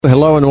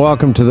Hello and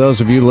welcome to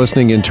those of you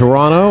listening in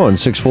Toronto on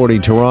 640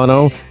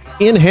 Toronto,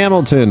 in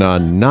Hamilton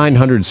on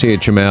 900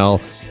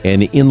 CHML,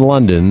 and in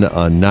London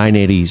on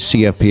 980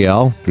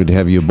 CFPL. Good to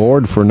have you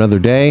aboard for another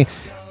day.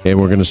 And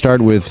we're going to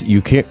start with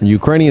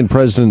Ukrainian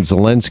President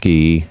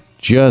Zelensky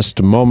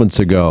just moments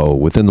ago,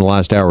 within the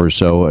last hour or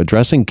so,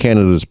 addressing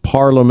Canada's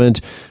Parliament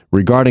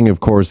regarding, of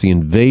course, the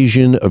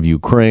invasion of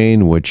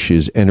Ukraine, which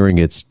is entering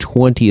its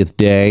 20th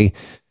day.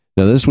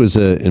 Now, this was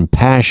an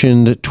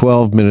impassioned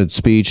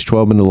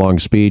 12-minute long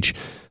speech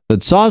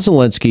that saw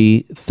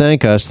Zelensky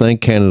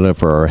thank Canada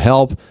for our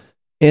help,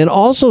 and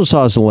also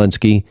saw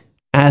Zelensky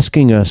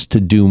asking us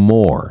to do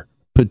more,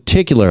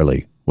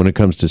 particularly when it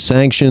comes to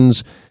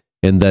sanctions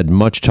and that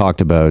much talked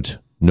about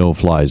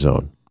no-fly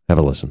zone. Have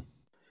a listen.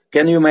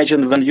 Can you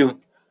imagine when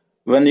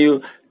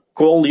you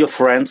call your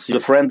friends, your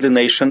friendly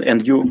nation,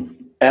 and you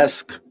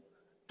ask,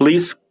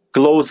 please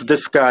close the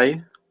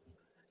sky,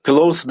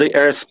 close the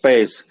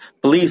airspace,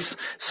 please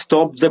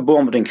stop the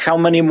bombing. How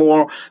many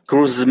more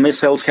cruise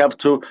missiles have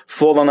to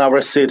fall on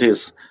our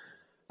cities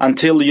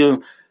until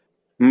you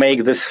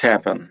make this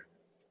happen?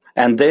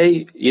 And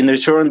in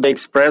return, they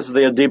express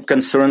their deep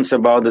concerns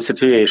about the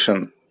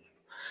situation.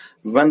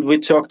 When we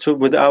talk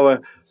with our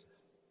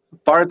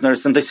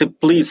partners, and they say,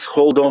 please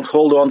hold on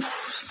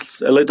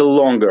a little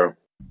longer.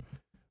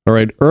 All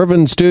right,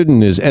 Irvin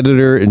Studin is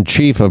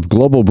editor-in-chief of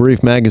Global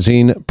Brief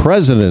magazine,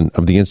 president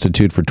of the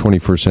Institute for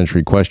 21st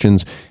Century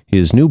Questions.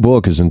 His new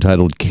book is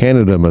entitled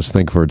Canada Must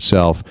Think for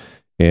Itself,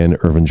 and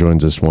Irvin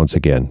joins us once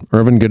again.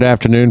 Irvin, good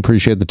afternoon.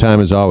 Appreciate the time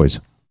as always.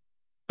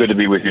 Good to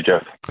be with you,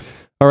 Jeff.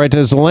 All right,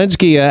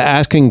 Zelensky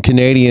asking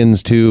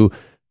Canadians to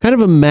kind of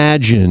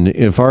imagine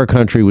if our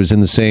country was in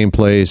the same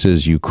place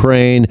as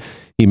Ukraine.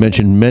 He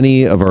mentioned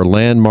many of our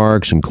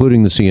landmarks,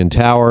 including the CN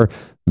Tower.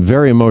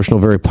 Very emotional,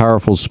 very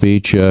powerful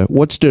speech.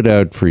 What stood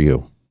out for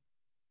you?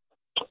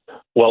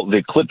 Well,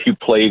 the clip you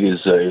played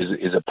is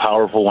a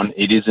powerful one.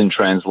 It is in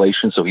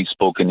translation, so he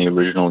spoke in the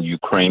original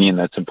Ukrainian.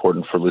 That's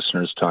important for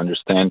listeners to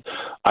understand.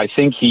 I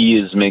think he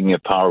is making a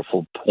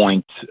powerful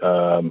point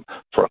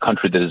for a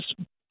country that is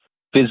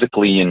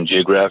physically and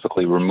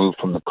geographically removed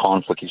from the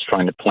conflict. He's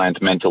trying to plant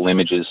mental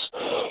images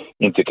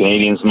into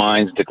Canadians'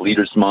 minds, into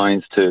leaders'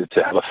 minds, to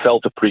have a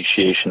felt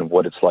appreciation of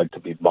what it's like to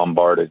be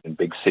bombarded in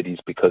big cities,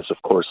 because, of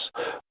course,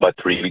 about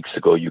 3 weeks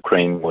ago,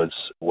 Ukraine was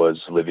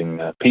living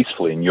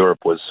peacefully, and Europe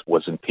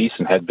was in peace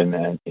and had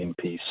been in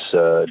peace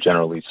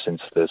generally since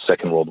the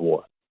Second World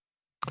War.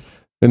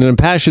 An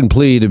impassioned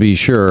plea, to be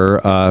sure,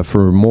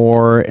 for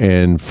more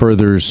and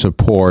further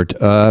support.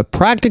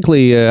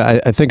 Practically,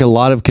 I think a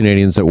lot of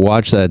Canadians that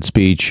watched that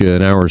speech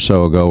an hour or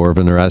so ago,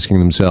 Irvin, are asking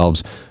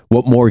themselves,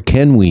 what more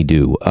can we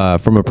do?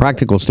 From a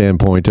practical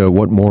standpoint,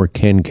 what more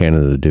can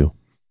Canada do?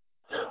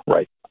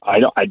 Right.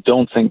 I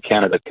don't think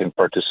Canada can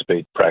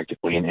participate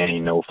practically in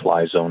any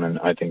no-fly zone, and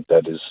I think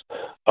that is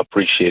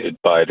appreciated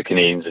by the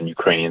Canadians and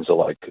Ukrainians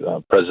alike.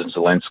 President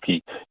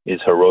Zelensky is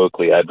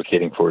heroically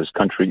advocating for his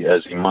country,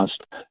 as he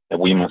must, and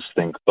we must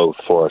think both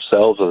for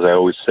ourselves, as I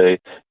always say,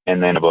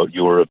 and then about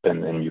Europe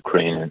and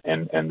Ukraine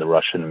and the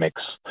Russian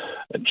mix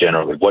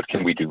generally. What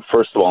can we do?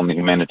 First of all, on the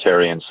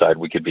humanitarian side,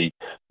 we could be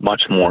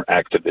much more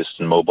activist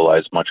and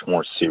mobilize much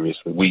more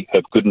seriously. We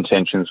have good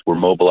intentions. We're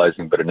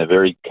mobilizing, but in a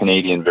very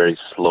Canadian, very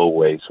slow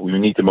way. So we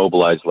need to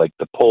mobilize like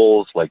the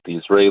Poles, like the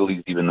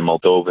Israelis, even the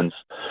Moldovans,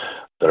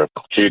 that are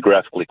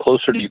geographically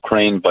closer to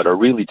Ukraine, but are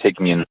really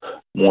taking in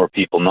more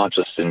people, not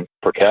just in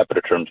per capita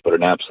terms, but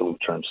in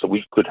absolute terms. So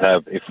we could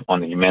have, if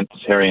on the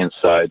humanitarian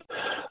side,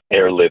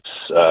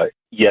 airlifts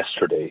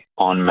yesterday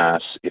en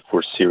masse, if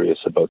we're serious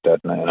about that.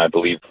 And I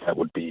believe that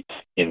would be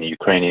in the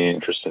Ukrainian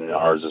interest and in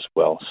ours as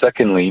well.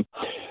 Secondly,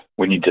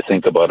 we need to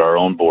think about our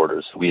own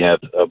borders. We have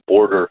a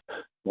border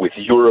with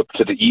Europe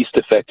to the east,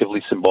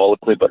 effectively,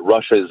 symbolically, but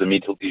Russia is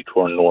immediately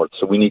to our north.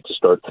 So we need to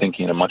start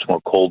thinking in a much more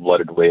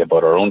cold-blooded way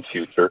about our own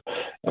future.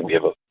 And we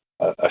have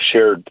a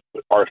shared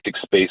Arctic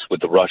space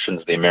with the Russians,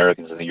 the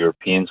Americans, and the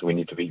Europeans. We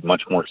need to be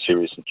much more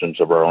serious in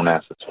terms of our own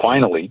assets.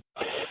 Finally,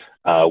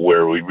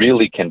 where we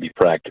really can be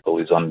practical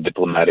is on the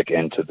diplomatic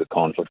end to the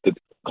conflict. The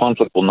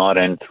conflict will not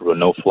end through a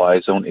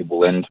no-fly zone. It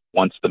will end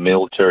once the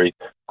military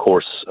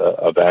course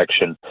of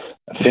action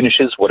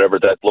finishes, whatever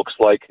that looks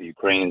like. The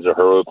Ukrainians are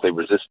heroically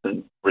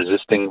resisting.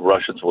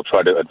 Russians will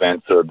try to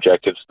advance their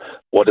objectives.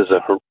 What does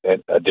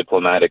a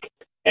diplomatic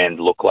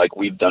end look like?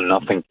 We've done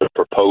nothing to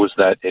propose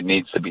that. It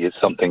needs to be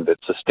something that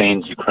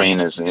sustains Ukraine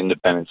as an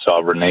independent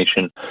sovereign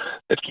nation,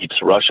 that keeps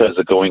Russia as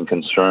a going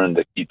concern,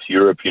 that keeps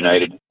Europe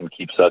united, and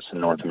keeps us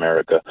in North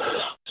America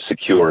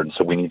secure. And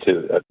so we need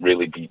to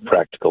really be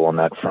practical on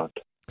that front.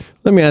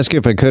 Let me ask you,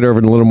 if I could,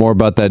 Irvin, a little more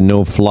about that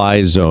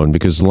no-fly zone,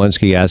 because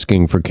Zelensky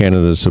asking for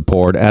Canada's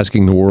support,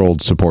 asking the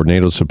world's support,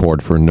 NATO's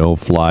support for a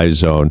no-fly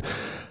zone.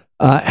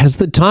 Has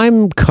the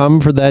time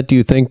come for that, do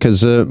you think?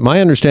 Because my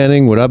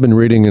understanding, what I've been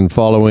reading and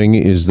following,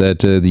 is that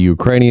the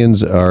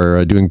Ukrainians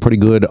are doing pretty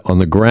good on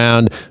the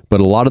ground, but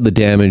a lot of the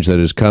damage that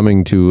is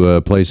coming to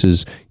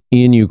places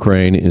in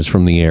Ukraine is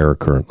from the air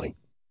currently.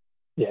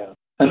 Yeah,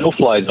 a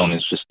no-fly zone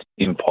is just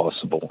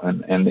impossible.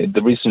 And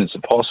the reason it's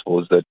impossible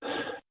is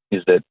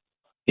that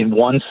in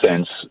one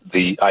sense,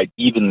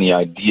 even the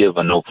idea of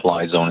a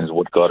no-fly zone is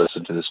what got us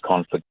into this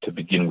conflict to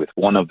begin with.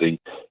 One of the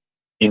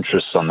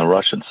interests on the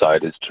Russian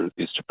side is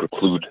to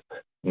preclude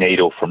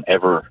NATO from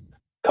ever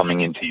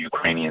coming into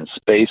Ukrainian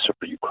space, or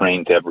for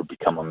Ukraine to ever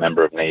become a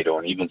member of NATO.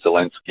 And even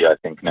Zelensky, I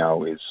think,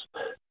 now is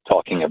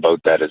talking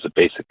about that as a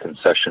basic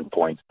concession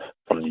point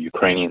from the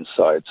Ukrainian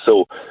side.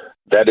 So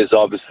that is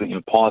obviously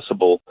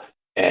impossible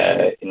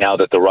now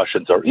that the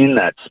Russians are in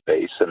that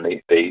space and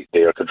they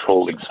are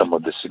controlling some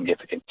of the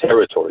significant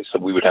territory. So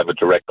we would have a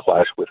direct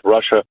clash with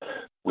Russia,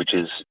 which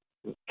is,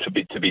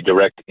 to be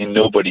direct, in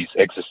nobody's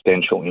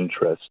existential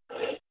interest.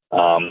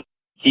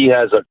 He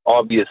has an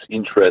obvious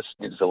interest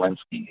in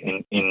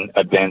Zelensky in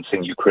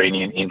advancing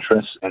Ukrainian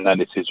interests, and that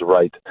is his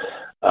right.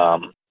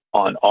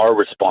 On our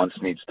response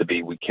needs to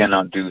be, we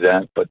cannot do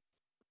that, but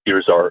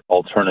here's our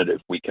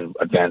alternative. We can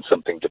advance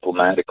something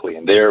diplomatically,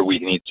 and there we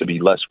need to be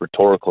less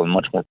rhetorical and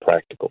much more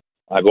practical.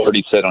 I've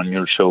already said on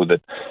your show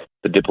that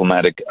the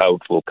diplomatic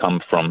out will come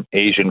from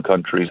Asian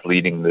countries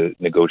leading the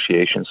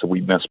negotiations, so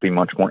we must be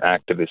much more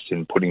activist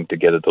in putting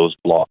together those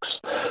blocks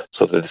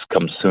so that this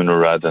comes sooner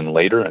rather than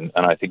later, and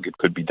I think it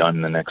could be done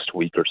in the next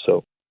week or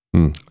so.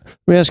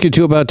 Let me ask you,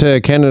 too, about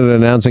Canada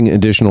announcing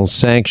additional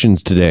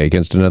sanctions today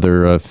against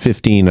another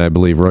 15, I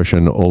believe,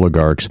 Russian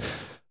oligarchs.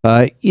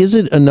 Is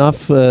it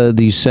enough,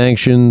 these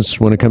sanctions,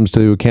 when it comes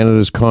to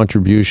Canada's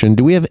contribution?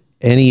 Do we have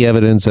any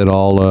evidence at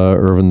all,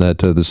 Irvin, that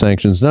the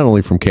sanctions, not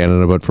only from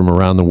Canada, but from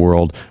around the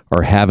world,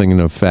 are having an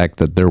effect,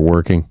 that they're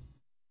working?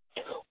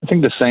 I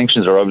think the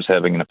sanctions are always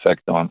having an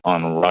effect on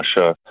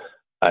Russia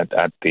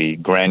at the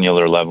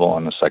granular level,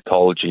 on the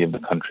psychology of the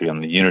country, on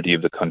the unity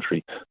of the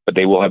country, but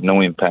they will have no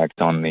impact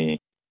on the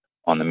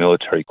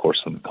military course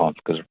of the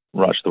conflict, because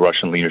the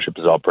Russian leadership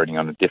is operating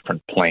on a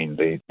different plane.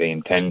 They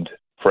intend,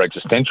 for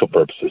existential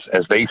purposes,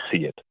 as they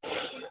see it,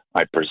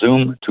 I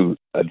presume, to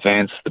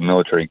advance the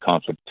military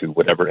conflict to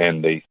whatever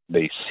end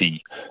they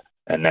see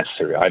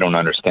necessary. I don't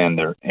understand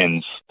their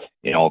ends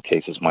in all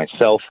cases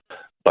myself,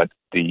 but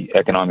the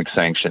economic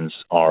sanctions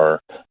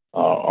are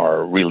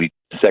really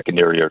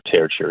secondary or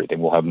tertiary. They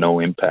will have no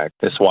impact.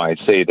 That's why I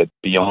say that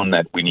beyond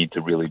that, we need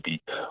to really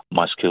be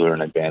muscular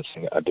in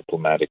advancing a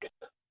diplomatic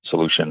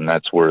solution.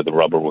 That's where the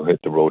rubber will hit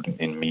the road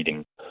in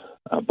meeting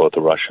both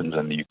the Russians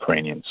and the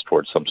Ukrainians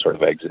towards some sort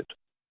of exit.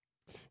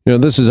 You know,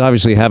 this is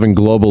obviously having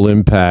global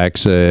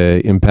impacts on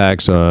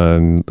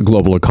the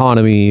global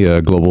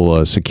economy,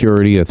 global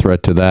security, a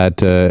threat to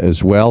that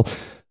as well.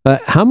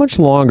 How much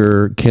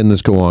longer can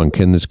this go on?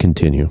 Can this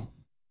continue?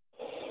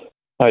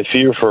 I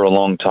fear for a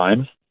long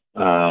time.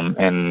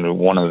 And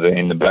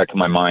in the back of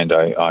my mind,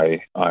 I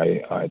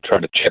try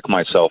to check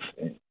myself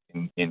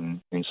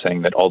in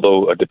saying that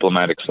although a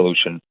diplomatic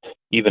solution,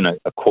 even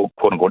a quote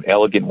unquote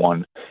elegant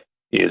one,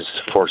 is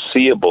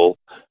foreseeable,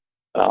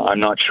 I'm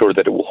not sure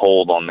that it will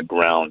hold on the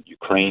ground.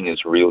 Ukraine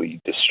is really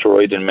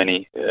destroyed in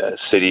many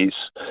cities.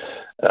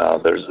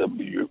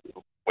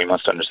 We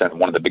must understand that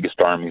one of the biggest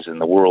armies in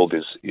the world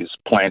is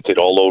planted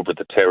all over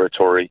the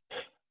territory.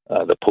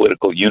 The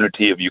political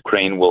unity of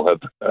Ukraine will have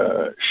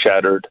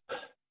shattered.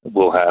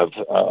 We'll have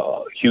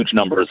huge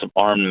numbers of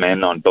armed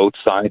men on both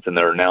sides, and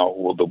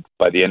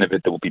by the end of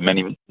it, there will be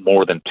many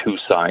more than two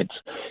sides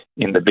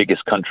in the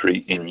biggest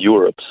country in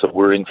Europe. So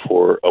we're in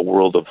for a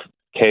world of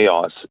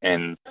chaos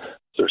and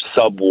sort of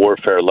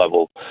sub-warfare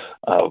level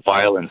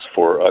violence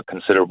for a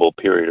considerable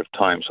period of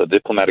time. So a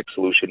diplomatic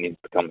solution needs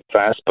to come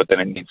fast, but then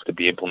it needs to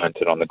be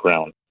implemented on the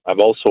ground. I've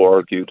also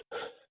argued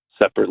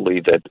separately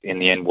that in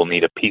the end we'll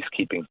need a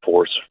peacekeeping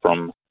force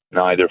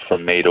neither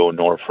from NATO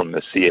nor from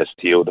the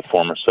CSTO, the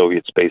former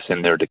Soviet space,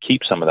 in there to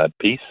keep some of that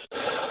peace.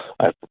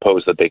 I've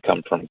proposed that they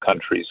come from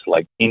countries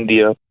like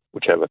India,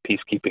 which have a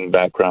peacekeeping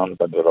background,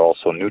 but are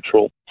also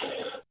neutral.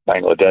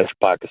 Bangladesh,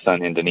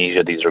 Pakistan,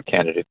 Indonesia, these are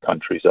candidate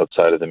countries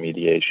outside of the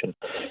mediation.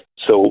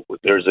 So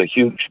there's a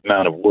huge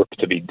amount of work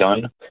to be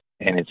done,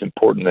 and it's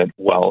important that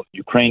while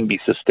Ukraine be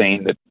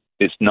sustained, that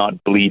this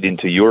not bleed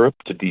into Europe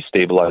to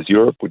destabilize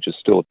Europe, which is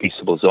still a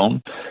peaceable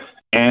zone,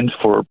 and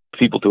for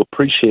people to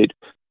appreciate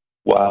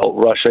while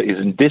Russia is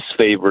in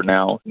disfavor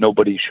now,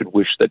 nobody should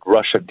wish that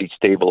Russia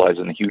destabilize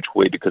in a huge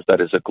way, because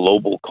that is a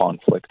global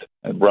conflict,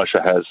 and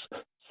Russia has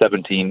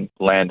 17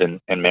 land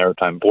and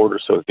maritime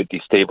borders. So if it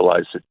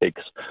destabilizes, it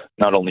takes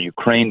not only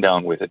Ukraine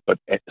down with it, but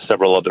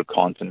several other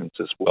continents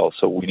as well.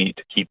 So we need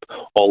to keep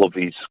all of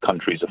these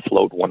countries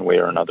afloat one way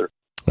or another.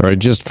 All right,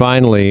 just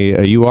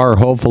finally, you are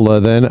hopeful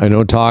then. I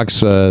know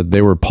talks,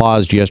 they were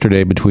paused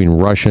yesterday between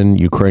Russian,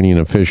 Ukrainian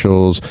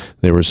officials.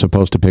 They were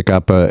supposed to pick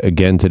up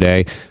again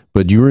today.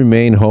 But you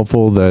remain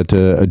hopeful that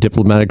a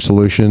diplomatic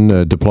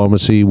solution,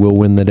 diplomacy, will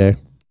win the day?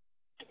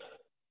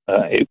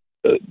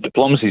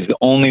 Diplomacy is the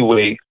only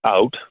way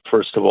out,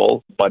 first of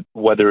all, but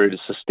whether it is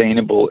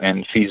sustainable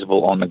and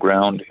feasible on the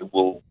ground, it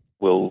will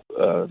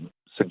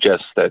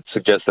suggest that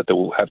there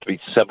will have to be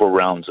several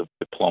rounds of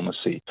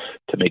diplomacy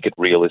to make it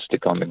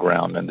realistic on the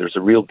ground. And there's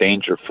a real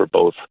danger for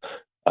both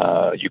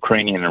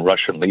Ukrainian and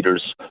Russian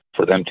leaders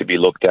for them to be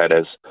looked at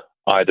as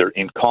either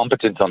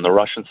incompetent on the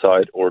Russian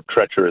side or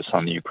treacherous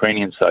on the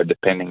Ukrainian side,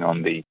 depending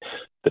on the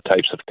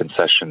types of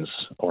concessions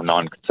or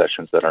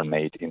non-concessions that are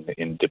made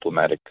in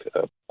diplomatic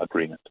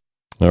agreement.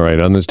 All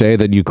right. On this day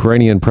that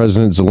Ukrainian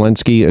President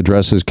Zelensky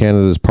addresses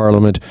Canada's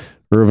Parliament,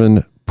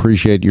 Ervin,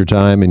 appreciate your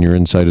time and your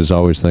insight as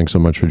always. Thanks so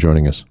much for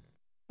joining us.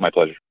 My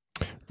pleasure.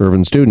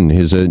 Ervin Studin.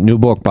 His new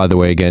book, by the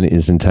way, again,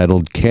 is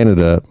entitled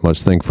Canada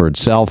Must Think for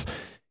Itself.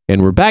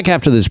 And we're back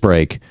after this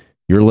break.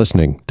 You're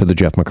listening to The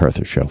Jeff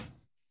MacArthur Show.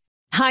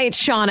 Hi,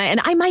 it's Shauna, and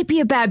I might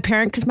be a bad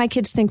parent because my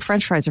kids think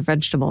French fries are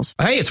vegetables.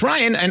 Hey, it's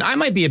Ryan, and I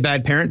might be a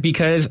bad parent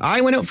because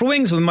I went out for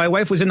wings when my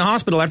wife was in the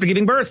hospital after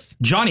giving birth.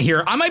 Johnny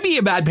here. I might be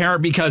a bad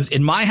parent because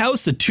in my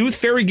house, the tooth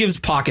fairy gives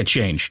pocket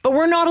change. But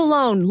we're not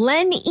alone.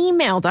 Len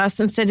emailed us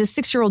and said his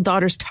 6-year-old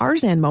daughter's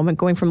Tarzan moment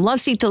going from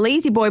love seat to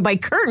lazy boy by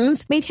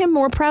curtains made him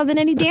more proud than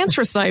any dance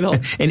recital.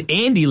 And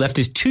Andy left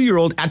his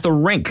 2-year-old at the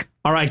rink.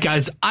 All right,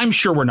 guys, I'm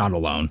sure we're not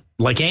alone.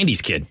 Like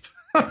Andy's kid.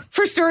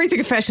 For stories and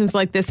confessions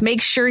like this,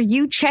 make sure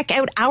you check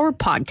out our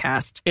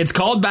podcast. It's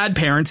called Bad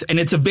Parents, and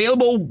it's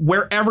available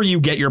wherever you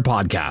get your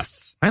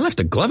podcasts. I left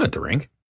a glove at the rink.